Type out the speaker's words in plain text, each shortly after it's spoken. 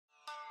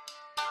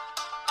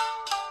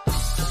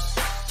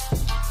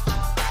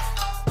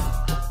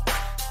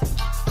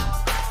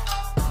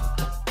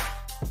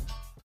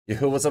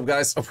Yo, what's up,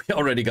 guys? We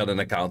already got an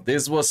account.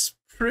 This was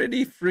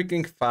pretty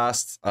freaking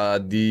fast.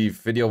 The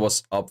video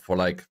was up for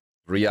like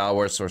 3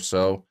 hours or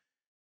so,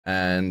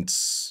 and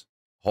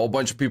a whole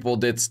bunch of people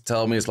did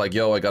tell me, it's like,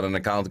 yo, I got an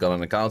account,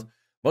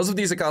 Most of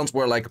these accounts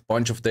were like a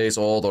bunch of days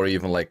old or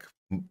even like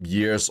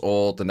years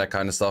old and that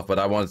kind of stuff, but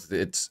I wanted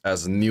it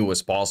as new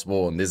as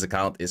possible, and this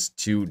account is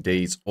 2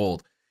 days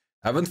old.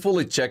 I haven't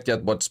fully checked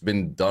yet what's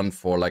been done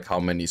for like how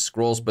many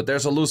scrolls, but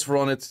there's a Lucifer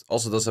on it.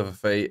 Also does have a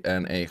Fae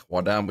and a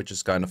Huadam, which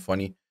is kind of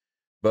funny.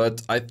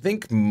 But I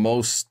think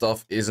most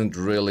stuff isn't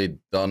really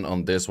done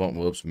on this one.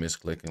 Whoops,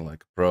 misclicking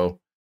like a pro.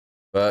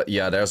 But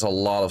yeah, there's a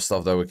lot of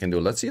stuff that we can do.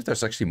 Let's see if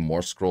there's actually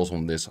more scrolls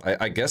on this.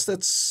 I guess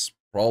that's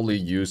probably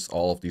used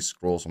all of these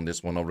scrolls on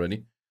this one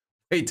already.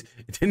 Wait,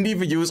 it didn't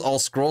even use all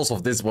scrolls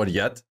of this one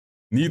yet.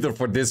 Neither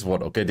for this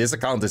one. Okay, this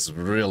account is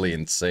really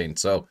insane.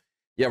 So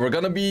yeah, we're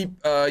gonna be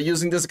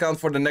using this account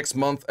for the next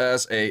month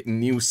as a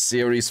new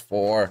series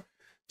for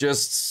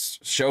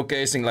just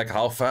showcasing like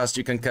how fast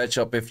you can catch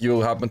up if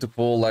you happen to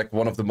pull like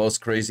one of the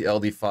most crazy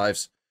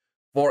LD5s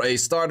for a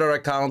starter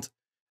account.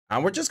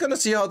 And we're just gonna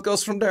see how it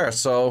goes from there.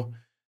 So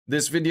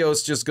this video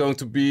is just going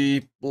to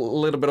be a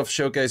little bit of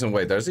showcasing.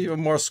 Wait, there's even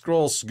more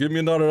scrolls. Give me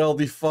another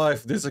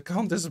LD5. This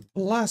account is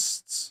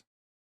blessed.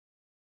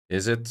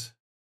 Is it?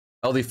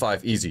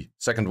 LD5, easy.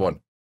 Second one.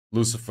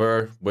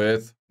 Lucifer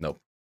with, no,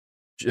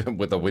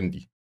 with a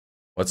windy.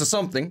 What's a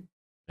something?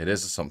 It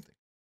is a something.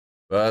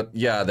 But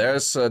yeah,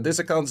 there's this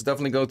account is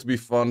definitely going to be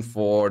fun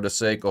for the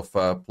sake of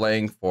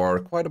playing for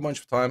quite a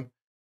bunch of time.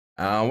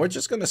 We're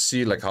just gonna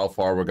see like how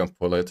far we're gonna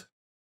pull it.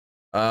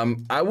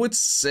 I would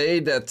say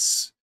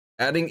that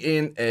adding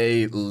in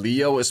a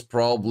Leo is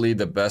probably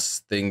the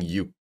best thing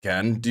you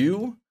can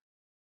do.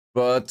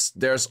 But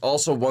there's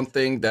also one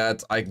thing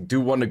that I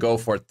do want to go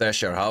for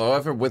Tesher.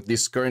 However, with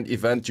this current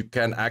event, you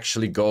can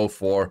actually go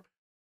for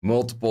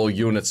multiple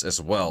units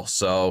as well.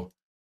 So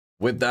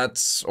with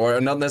that, or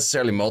not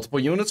necessarily multiple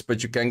units,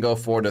 but you can go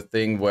for the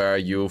thing where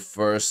you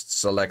first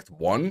select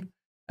one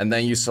and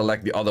then you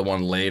select the other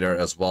one later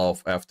as well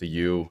after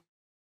you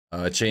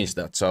change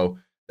that. So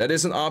that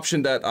is an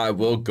option that I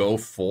will go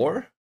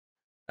for,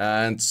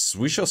 and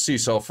we shall see.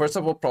 So first I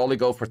will probably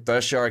go for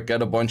Teshar,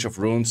 get a bunch of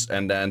runes,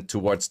 and then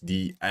towards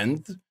the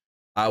end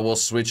I will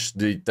switch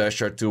the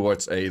Teshar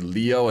towards a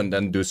Leo and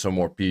then do some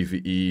more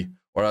PvE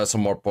or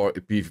some more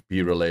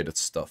PvP related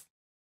stuff.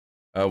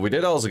 We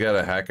did also get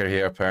a hacker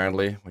here,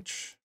 apparently,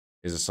 which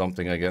is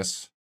something, I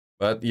guess.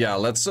 But yeah,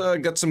 let's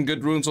get some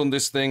good runes on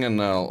this thing, and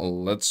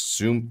let's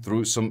zoom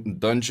through some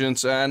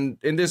dungeons. And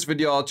in this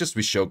video, I'll just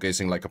be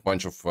showcasing like a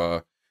bunch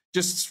of,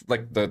 just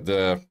like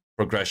the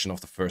progression of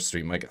the first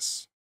stream, I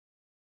guess.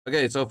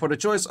 Okay, so for the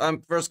choice,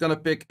 I'm first gonna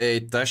pick a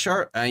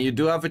Teshar, and you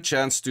do have a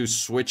chance to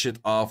switch it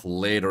off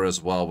later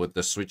as well with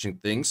the switching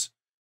things,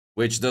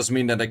 which does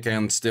mean that I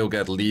can still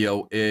get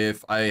Leo.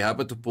 If I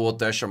happen to pull a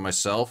Teshar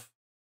myself,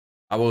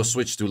 I will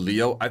switch to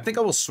Leo. I think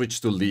I will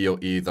switch to Leo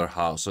either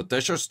how. So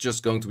Teshar's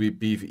just going to be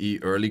PvE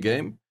early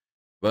game,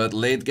 but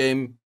late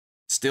game,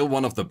 still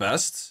one of the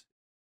best,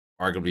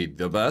 arguably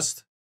the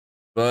best,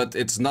 but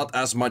it's not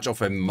as much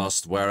of a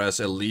must, whereas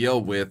a Leo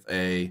with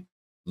a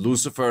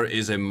Lucifer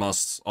is a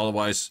must.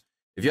 Otherwise,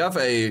 if you have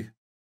a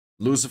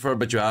Lucifer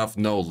but you have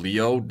no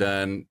Leo,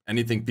 then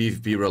anything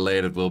PvP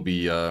related will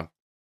be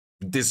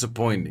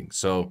disappointing.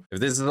 So if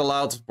this is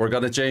allowed, we're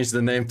gonna change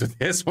the name to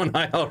this one.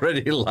 I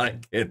already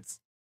like it.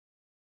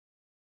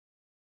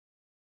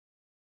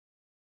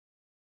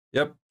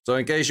 Yep, so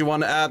in case you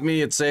want to add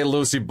me, it's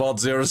SeiiLuci bot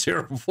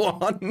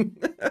 001.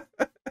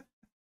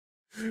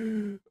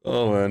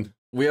 Oh man.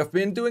 We have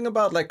been doing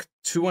about like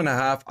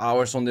 2.5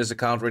 hours on this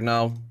account right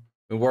now.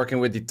 Been working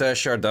with the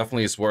Teshar,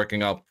 definitely is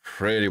working out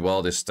pretty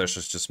well. This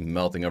Teshar's just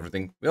melting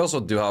everything. We also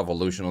do have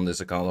Evolution on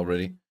this account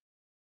already.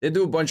 They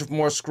do a bunch of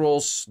more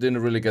scrolls,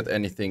 didn't really get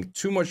anything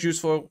too much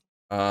useful.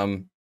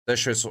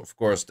 Tesher is of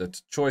course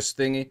that choice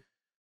thingy.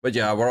 But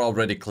yeah, we're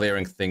already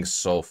clearing things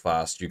so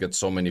fast. You get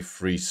so many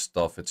free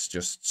stuff. It's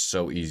just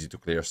so easy to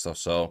clear stuff.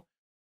 So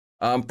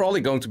I'm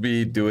probably going to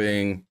be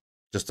doing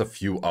just a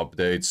few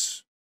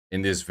updates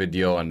in this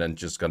video and then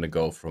just gonna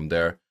go from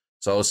there.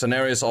 So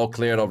scenario is all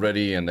cleared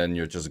already, and then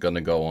you're just gonna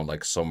go on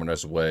like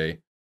Summoner's Way.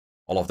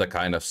 All of that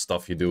kind of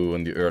stuff you do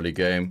in the early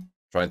game.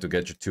 Trying to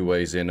get your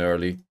 2As in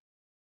early.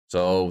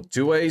 So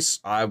 2As,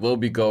 I will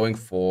be going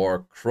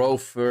for Crow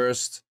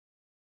first.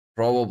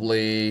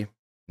 Probably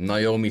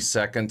Naomi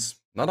second.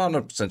 Not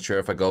 100% sure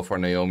if I go for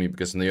Naomi,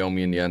 because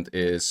Naomi in the end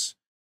it's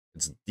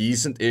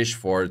decent-ish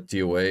for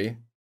TOA,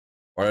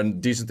 or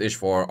decent-ish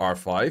for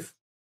R5.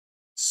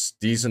 It's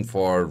decent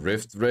for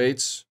Rift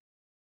raids,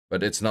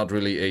 but it's not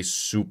really a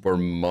super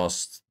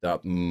must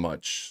that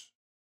much.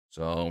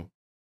 So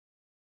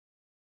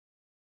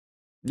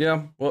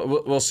yeah,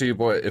 we'll see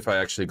if I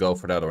actually go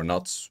for that or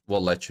not.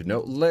 We'll let you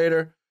know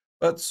later.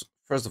 But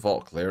first of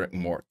all,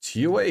 clearing more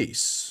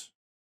TOAs.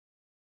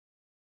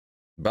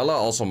 Bella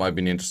also might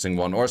be an interesting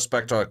one, or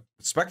Spectra.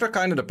 Spectra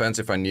kind of depends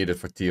if I need it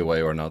for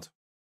TOA or not.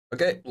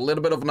 Okay, a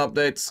little bit of an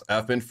update.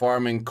 I've been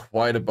farming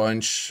quite a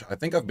bunch. I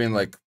think I've been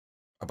like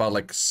about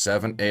like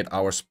 7-8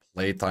 hours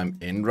playtime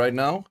in right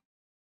now.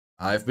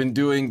 I've been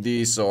doing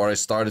these, or I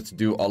started to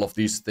do all of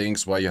these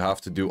things where you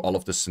have to do all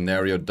of the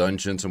scenario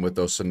dungeons, and with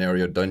those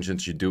scenario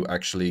dungeons, you do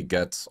actually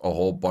get a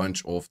whole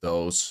bunch of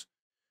those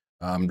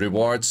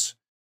rewards.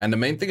 And the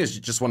main thing is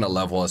you just want to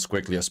level as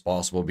quickly as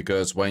possible,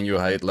 because when you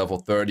hit level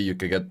 30, you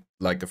can get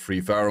like a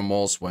free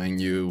pheromones. When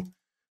you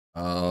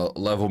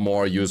level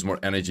more, use more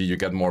energy, you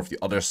get more of the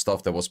other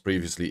stuff that was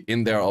previously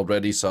in there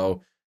already.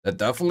 So that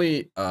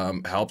definitely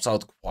helps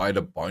out quite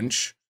a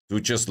bunch to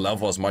just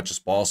level as much as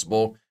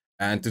possible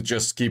and to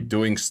just keep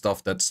doing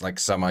stuff that's like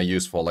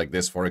semi-useful. Like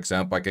this, for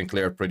example, I can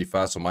clear it pretty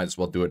fast, so might as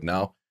well do it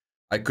now.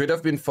 I could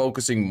have been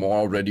focusing more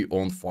already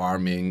on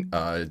farming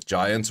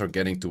giants or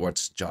getting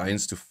towards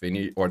giants to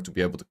finish or to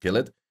be able to kill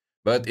it.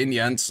 But in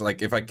the end,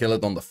 like if I kill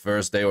it on the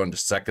first day or on the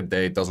second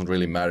day, it doesn't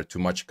really matter too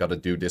much. You gotta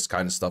do this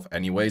kind of stuff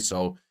anyway.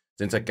 So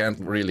since I can't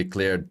really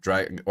clear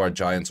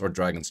giants or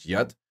dragons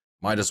yet,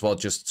 might as well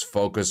just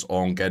focus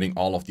on getting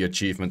all of the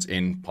achievements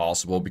in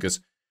possible,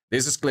 because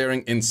this is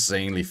clearing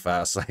insanely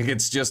fast. Like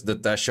it's just the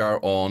Teshar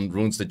on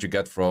runes that you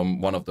get from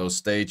one of those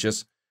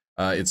stages.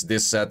 It's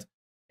this set,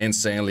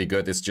 insanely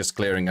good. It's just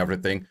clearing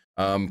everything.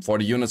 For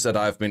the units that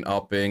I've been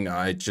upping,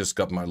 I just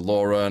got my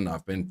Lauren.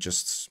 I've been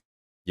just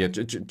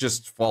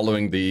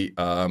following the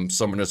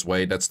Summoner's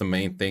Way. That's the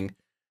main thing.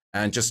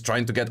 And just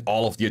trying to get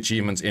all of the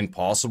achievements in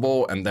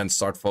possible, and then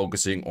start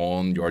focusing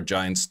on your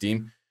Giants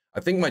team. I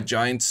think my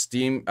Giants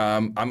team,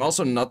 I'm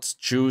also not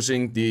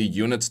choosing the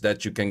units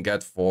that you can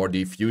get for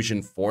the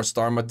Fusion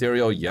 4-star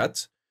material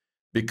yet,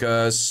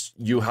 because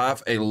you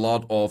have a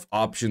lot of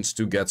options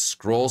to get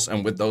scrolls,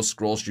 and with those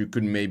scrolls you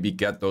could maybe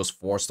get those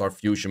 4-star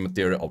Fusion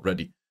material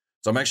already.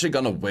 So I'm actually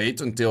gonna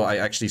wait until I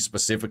actually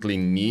specifically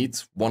need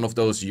one of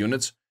those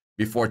units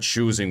before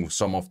choosing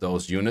some of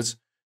those units,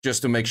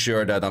 just to make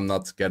sure that I'm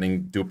not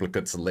getting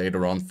duplicates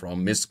later on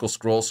from mystical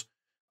scrolls.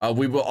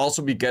 We will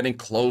also be getting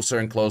closer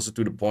and closer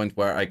to the point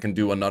where I can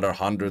do another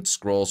 100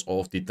 scrolls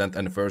of the 10th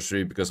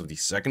anniversary because of the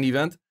second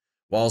event.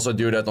 We'll also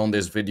do that on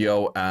this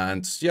video,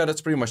 and yeah, that's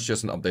pretty much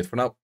just an update for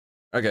now.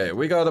 Okay,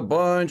 we got a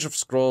bunch of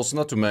scrolls,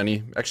 not too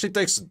many. Actually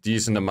takes a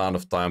decent amount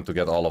of time to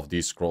get all of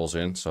these scrolls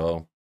in,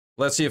 so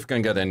let's see if we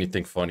can get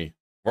anything funny.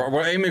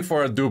 We're aiming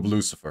for a dupe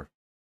Lucifer,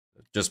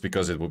 just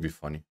because it would be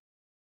funny.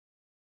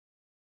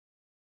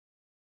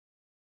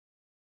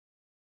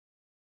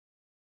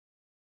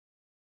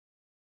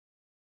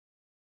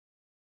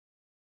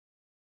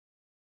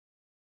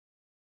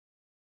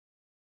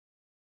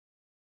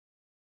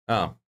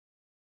 Oh.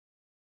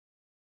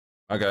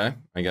 Okay,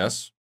 I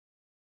guess.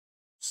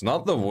 It's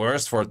not the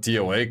worst for a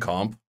TOA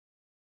comp,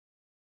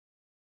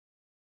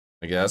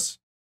 I guess.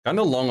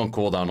 Kinda long on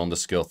cooldown on the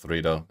skill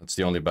 3 though. That's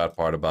the only bad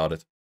part about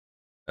it.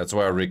 That's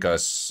where Rika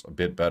is a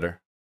bit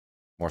better.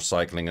 More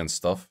cycling and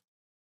stuff.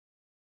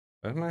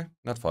 But nah,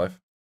 not 5.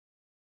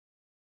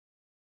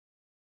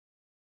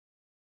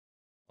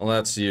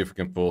 Let's see if we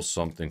can pull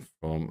something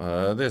from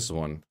this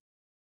one.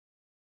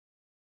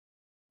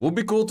 Would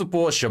be cool to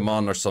pull a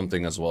Shaman or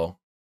something as well.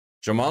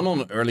 Shaman on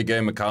an early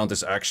game account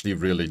is actually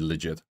really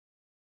legit.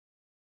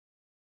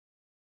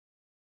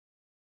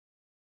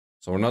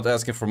 So we're not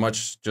asking for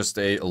much, just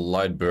a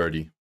light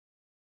birdie.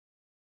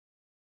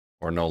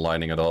 Or no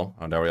lighting at all.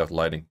 Oh, there we have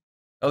lighting.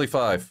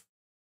 LE5.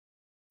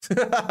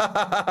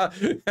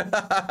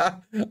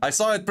 I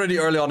saw it pretty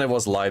early on, it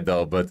was light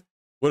though, but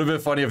would have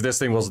been funny if this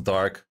thing was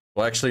dark.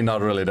 Well, actually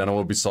not really, then it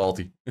would be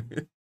salty.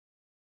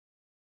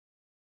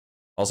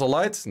 Also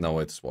light? No,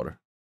 it's water.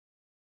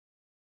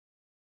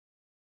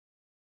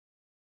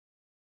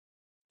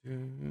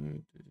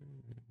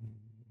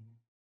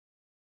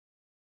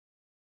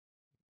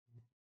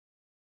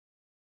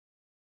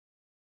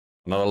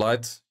 Another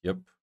light? Yep.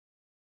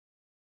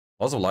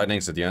 Lots of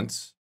lightnings at the end.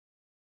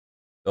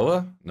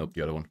 Noah? Nope,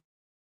 the other one.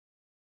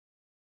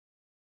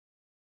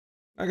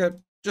 Okay,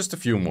 just a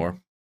few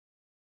more.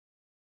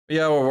 But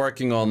yeah, we're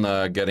working on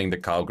getting the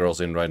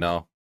cowgirls in right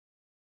now.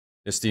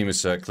 This team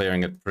is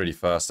clearing it pretty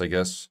fast, I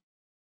guess.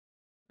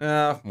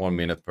 1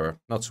 minute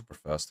per. Not super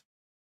fast.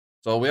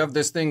 So we have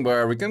this thing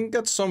where we can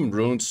get some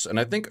runes, and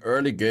I think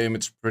early game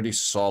it's pretty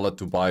solid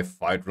to buy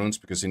fight runes,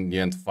 because in the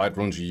end fight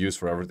runes you use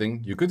for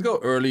everything. You could go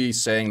early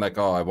saying like,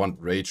 oh, I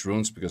want rage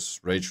runes, because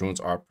rage runes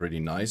are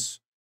pretty nice.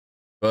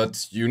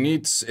 But you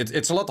need,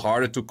 it's a lot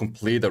harder to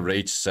complete a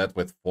rage set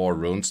with 4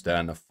 runes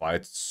than a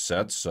fight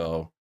set,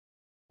 so...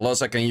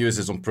 Plus I can use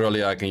this on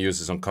Prillia, I can use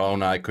this on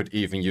Kona, I could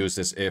even use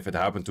this if it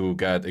happened to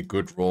get a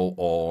good roll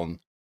on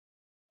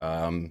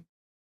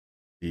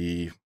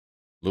the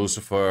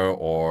Lucifer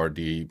or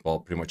the, well,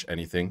 pretty much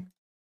anything.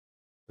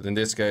 But in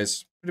this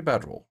case, pretty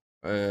bad roll.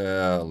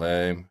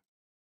 Lame.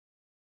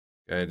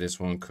 Okay, this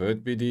one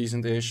could be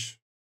decent-ish.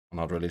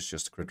 Not really, it's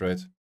just a crit rate.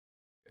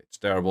 Okay, it's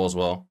terrible as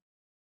well.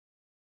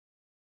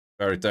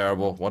 Very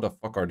terrible. What the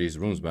fuck are these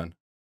runes, man?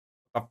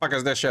 What the fuck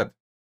is this shit?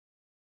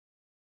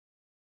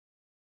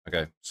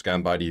 Okay,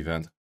 scammed by the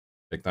event.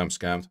 Big time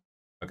scammed.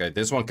 Okay,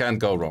 this one can't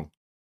go wrong.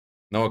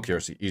 No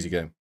accuracy, easy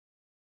game.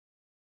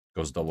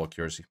 Goes double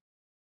accuracy.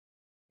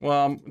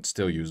 Well, it's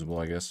still usable,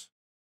 I guess.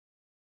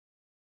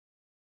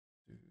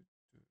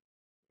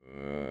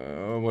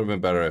 Would have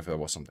been better if it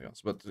was something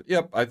else. But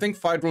yep, I think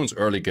fight runes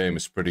early game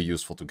is pretty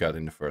useful to get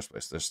in the first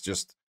place. There's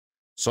just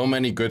so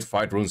many good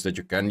fight runes that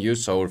you can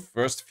use. So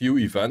first few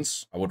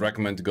events, I would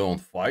recommend to go on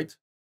fight.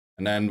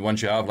 And then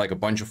once you have like a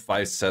bunch of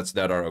fight sets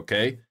that are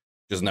okay,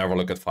 just never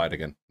look at fight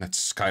again.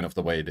 That's kind of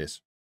the way it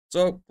is.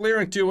 So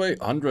clearing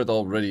 200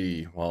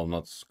 already. Well,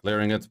 not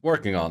clearing it,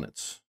 working on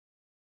it.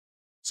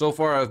 So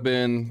far I've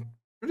been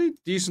pretty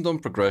decent on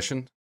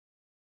progression.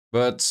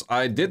 But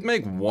I did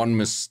make one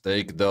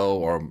mistake though,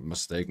 or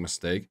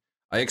mistake.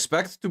 I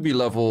expect to be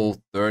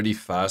level 30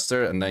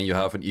 faster, and then you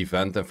have an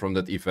event, and from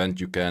that event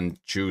you can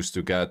choose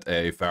to get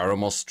a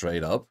Pharamos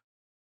straight up.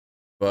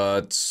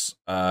 But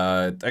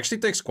it actually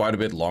takes quite a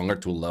bit longer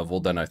to level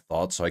than I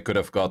thought, so I could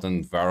have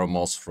gotten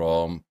Pharamos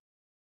from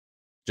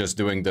just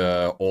doing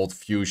the old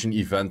fusion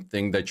event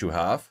thing that you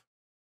have.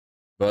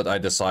 But I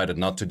decided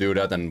not to do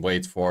that and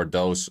wait for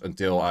those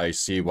until I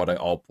see what I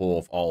all pull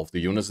of all of the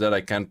units that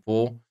I can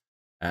pull.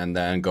 And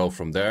then go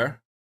from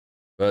there.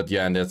 But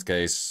yeah, in this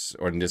case,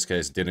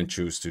 didn't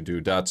choose to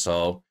do that,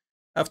 so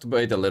I have to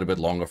wait a little bit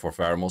longer for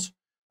Pharamos.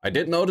 I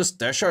did notice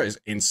Teshar is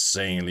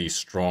insanely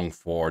strong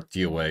for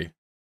TOA.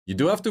 You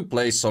do have to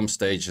play some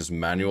stages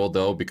manual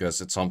though,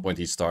 because at some point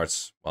he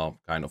starts,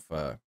 well, kind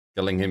of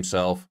killing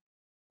himself.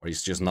 Or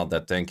he's just not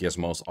that tanky as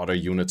most other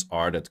units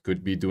are that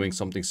could be doing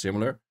something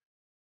similar.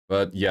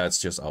 But yeah, it's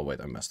just, oh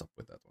wait, I messed up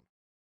with that one.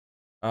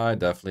 I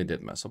definitely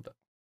did mess up that one.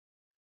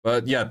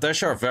 But yeah,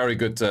 Teshar, very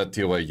good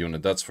TOA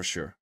unit, that's for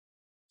sure.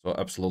 So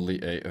absolutely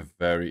a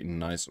very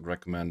nice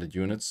recommended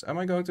unit. Am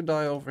I going to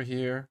die over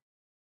here?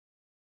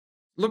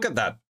 Look at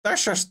that.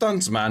 Teshar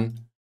stunts, man.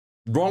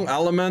 Wrong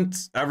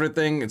element,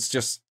 everything. It's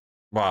just,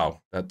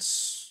 wow.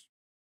 That's...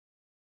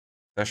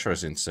 Teshar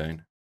is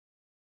insane.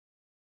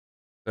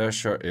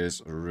 Teshar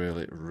is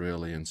really,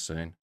 really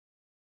insane.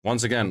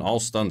 Once again, all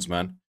stunts,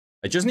 man.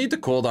 I just need the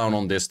cooldown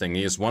on this thing.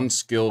 He is one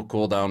skill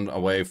cooldown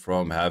away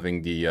from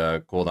having the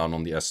cooldown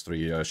on the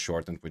S3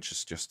 shortened, which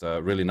is just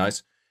really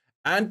nice.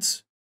 And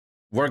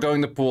we're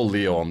going to pull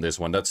Leo on this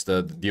one. That's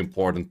the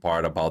important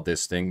part about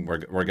this thing.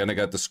 We're gonna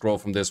get the scroll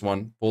from this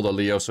one, pull the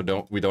Leo,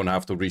 so we don't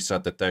have to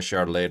reset the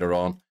Teshar later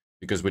on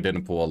because we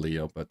didn't pull a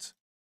Leo. But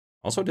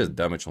also the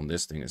damage on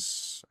this thing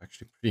is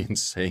actually pretty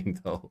insane,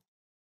 though.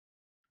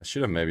 I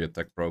should have maybe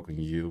attack broken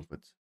you, but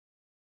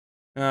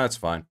it's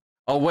fine.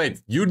 Oh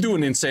wait, you do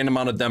an insane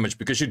amount of damage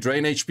because you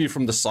drain HP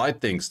from the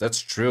side things. That's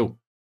true.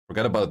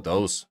 Forget about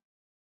those.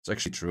 It's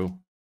actually true.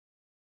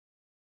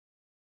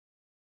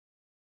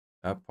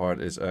 That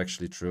part is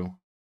actually true.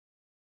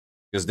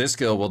 Because this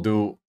skill will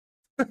do...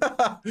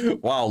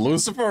 Wow,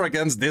 Lucifer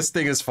against this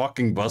thing is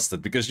fucking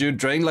busted. Because you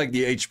drain like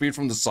the HP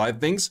from the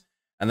side things,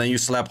 and then you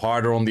slap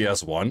harder on the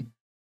S1.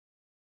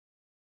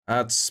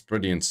 That's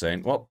pretty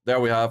insane. Well, there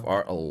we have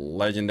our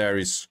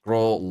legendary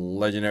scroll.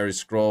 Legendary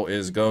scroll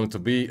is going to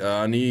be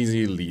an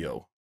easy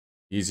Leo.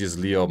 Easiest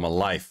Leo of my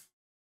life.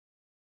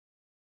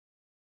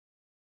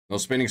 No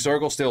spinning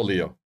circle, still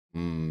Leo.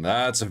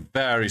 That's a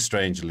very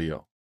strange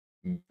Leo.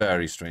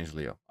 Very strange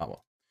Leo. Oh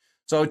well.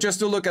 So just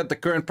to look at the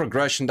current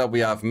progression that we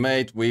have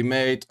made. We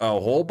made a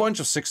whole bunch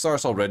of 6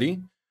 stars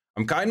already.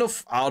 I'm kind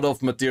of out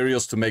of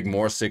materials to make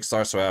more 6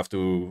 stars, so I have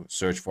to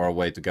search for a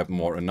way to get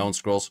more unknown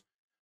scrolls.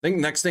 I think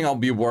next thing I'll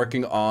be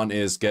working on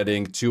is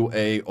getting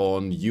 2A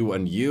on U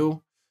and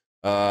U.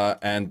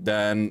 And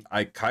then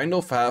I kind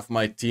of have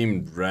my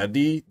team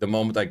ready the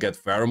moment I get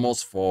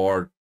Pharamos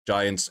for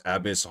Giant's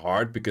Abyss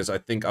Heart, because I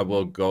think I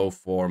will go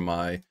for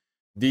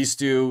these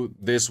two,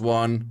 this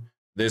one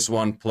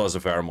plus a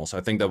Pharamos. I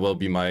think that will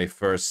be my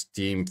first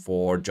team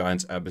for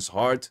Giant's Abyss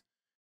Heart.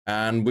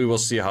 And we will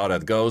see how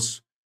that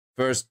goes.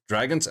 First,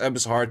 Dragon's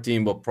Abyss Heart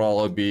team will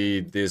probably be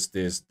this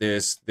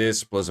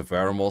plus a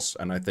Pharamos,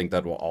 and I think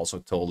that will also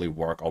totally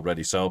work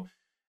already. So,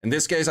 in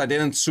this case, I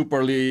didn't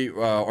super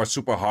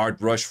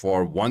hard rush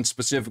for one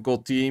specific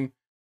team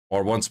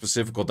or one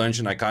specific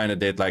dungeon. I kind of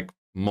did like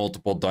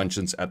multiple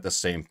dungeons at the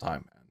same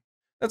time. And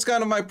that's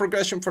kind of my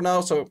progression for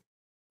now. So,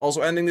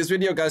 also ending this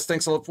video, guys.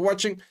 Thanks a lot for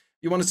watching. If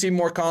you want to see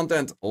more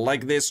content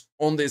like this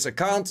on this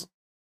account,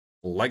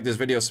 like this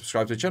video,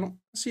 subscribe to the channel.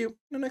 See you in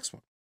the next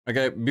one.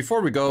 Okay,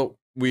 before we go,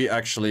 we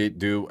actually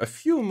do a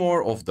few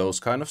more of those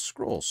kind of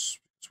scrolls.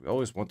 So we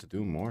always want to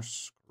do more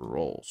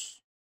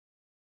scrolls.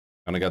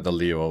 I'm gonna get the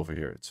Leo over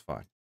here, it's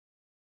fine.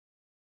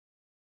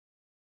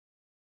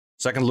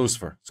 Second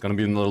Lucifer. It's gonna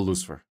be another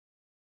Lucifer.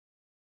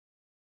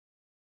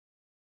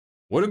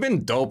 Would have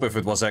been dope if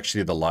it was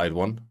actually the light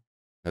one.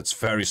 That's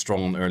very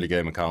strong on early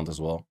game account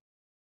as well.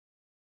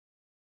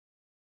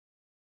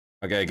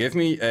 Okay, give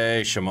me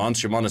a Shaman.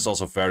 Shaman is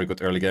also very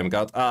good early game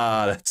account.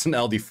 Ah, that's an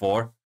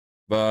LD4.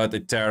 But a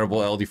terrible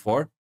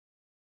LD4.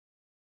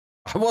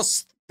 I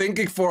was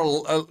thinking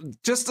for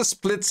just a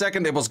split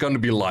second it was going to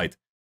be light.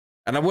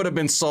 And I would have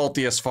been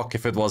salty as fuck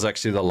if it was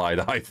actually the light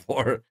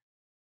I4.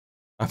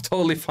 I'm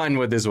totally fine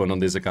with this one on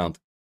this account.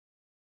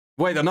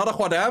 Wait, another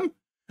Huadam?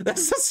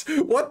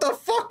 What the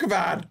fuck,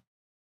 man?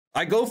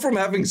 I go from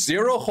having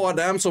 0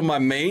 Huadams on my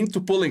main to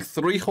pulling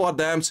 3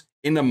 Huadams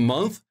in a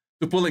month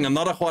to pulling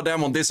another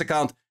Huadam on this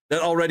account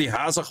that already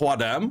has a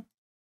Huadam.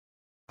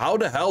 How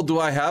the hell do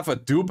I have a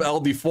dupe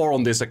LD4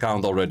 on this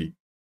account already?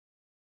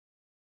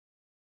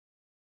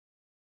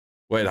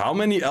 Wait, how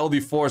many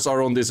LD4s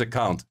are on this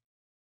account?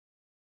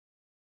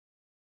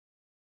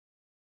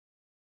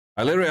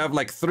 I literally have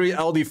like 3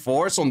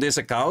 LD4s on this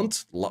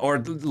account, or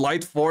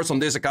light 4s on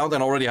this account,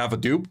 and already have a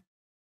dupe.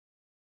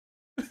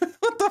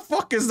 What the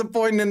fuck is the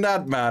point in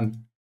that,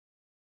 man?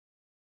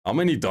 How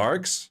many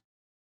darks?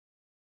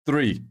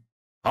 3.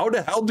 How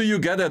the hell do you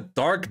get a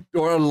dark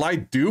or a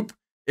light dupe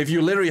if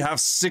you literally have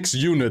 6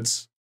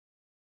 units?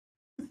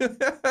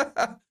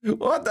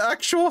 What the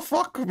actual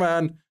fuck,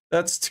 man?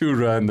 That's too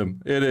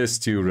random. It is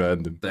too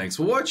random. Thanks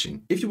for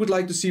watching. If you would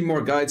like to see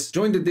more guides,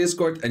 join the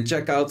Discord and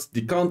check out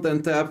the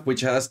content tab,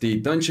 which has the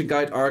dungeon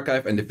guide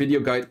archive and the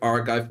video guide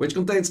archive, which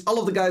contains all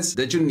of the guides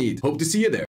that you need. Hope to see you there.